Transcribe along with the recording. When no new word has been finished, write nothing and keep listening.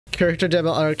Character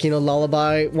demo Arlecchino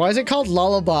lullaby. Why is it called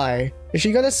lullaby? Is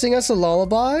she gonna sing us a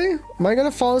lullaby? Am I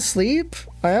gonna fall asleep?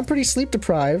 I am pretty sleep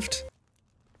deprived.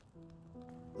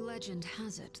 Legend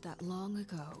has it that long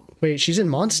ago. Wait, she's in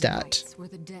Mondstadt. Were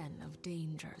the den of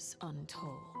dangers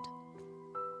untold.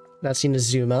 That's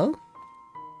Inazuma.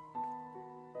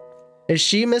 Is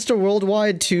she Mr.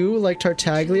 Worldwide too, like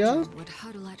Tartaglia? Children would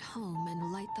huddle at home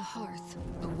and light the hearth,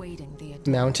 awaiting the adults'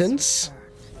 Mountains? return.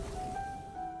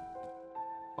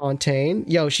 Fontaine.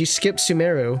 Yo, she skipped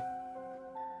Sumeru.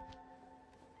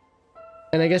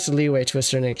 And I guess Leeway to a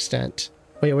certain extent.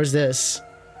 Wait, where's this?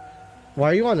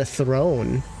 Why are you on a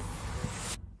throne?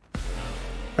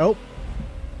 Oh.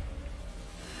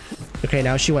 Okay,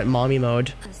 now she went mommy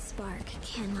mode. A spark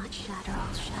cannot shatter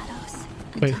all shadows.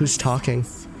 Wait, who's talking?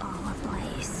 All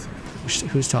ablaze.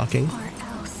 Who's talking? Or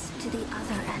else to the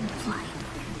other end of light,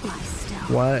 lie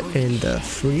still. What in the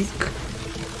freak?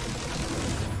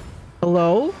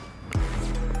 Hello?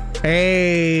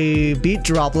 Hey, beat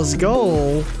drop, let's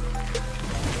go.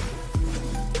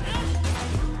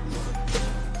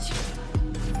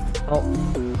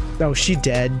 Oh, she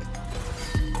dead.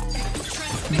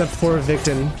 The poor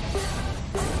victim.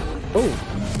 Oh,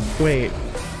 wait.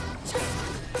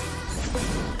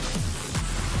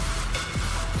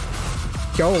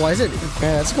 Yo, why is it?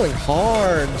 Man, that's going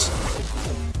hard.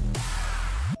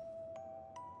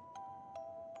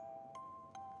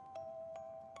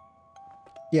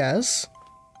 Yes.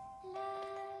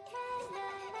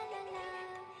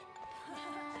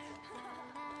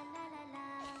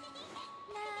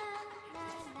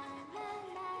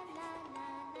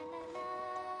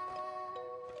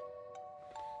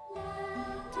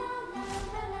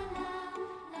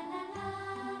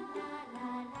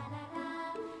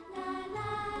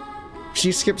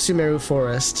 She skipped Sumeru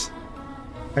Forest.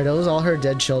 Are those all her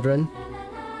dead children?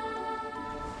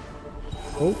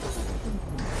 Oh.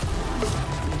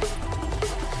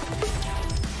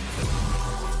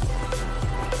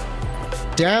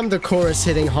 Damn, the chorus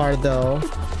hitting hard though.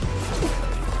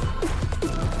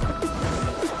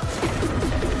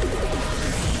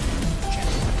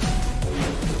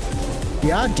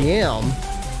 Yeah, damn.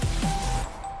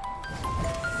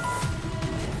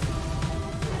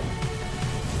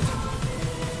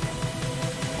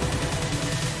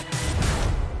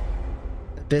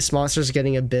 Abyss monster's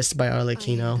getting abyssed by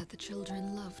Arlecchino. That the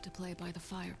children love to play by the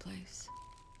fireplace.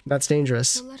 That's dangerous.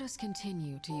 So let us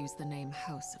continue to use the name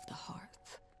House of the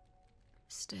Hearth.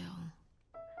 Still,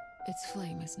 its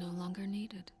flame is no longer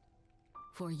needed.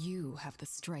 For you have the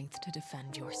strength to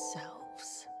defend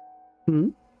yourselves. Hmm?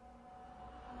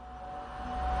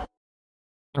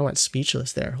 I went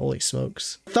speechless there. Holy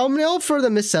smokes. Thumbnail for the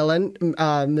miscellany,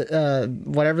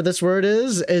 whatever this word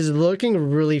is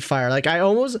looking really fire. Like I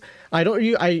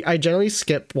generally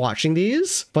skip watching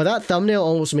these, but that thumbnail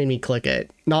almost made me click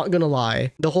it. Not gonna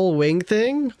lie. The whole wing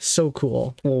thing, so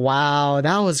cool. Wow,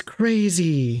 that was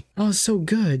crazy. That was so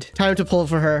good. Time to pull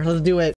for her. Let's do it.